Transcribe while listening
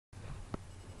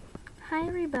Hi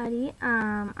everybody,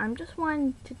 I'm just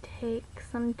wanting to take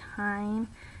some time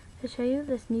to show you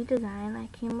this new design I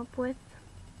came up with.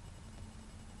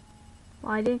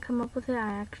 Well, I didn't come up with it,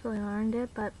 I actually learned it,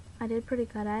 but I did pretty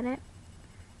good at it.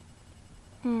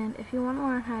 And if you want to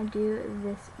learn how to do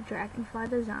this dragonfly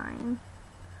design,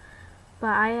 but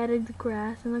I added the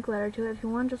grass and the glitter to it. If you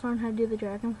want to just learn how to do the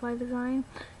dragonfly design,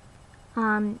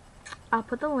 I'll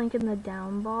put the link in the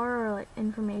down bar, or like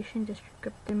information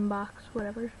description box,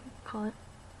 whatever you call it.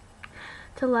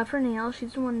 To Love Her Nails,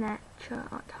 she's the one that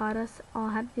taught us all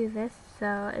how to do this.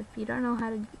 So if you don't know how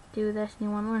to do this and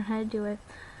you want to learn how to do it,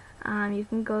 you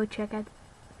can go check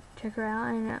her out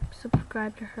and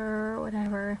subscribe to her or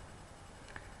whatever.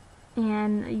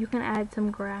 And you can add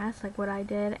some grass like what I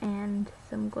did and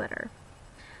some glitter.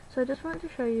 So I just wanted to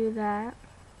show you that.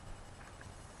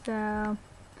 So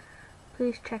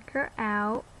please check her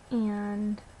out,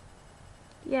 and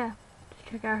yeah, just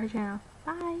check out her channel.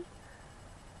 Bye.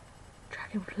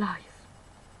 Dragonflies.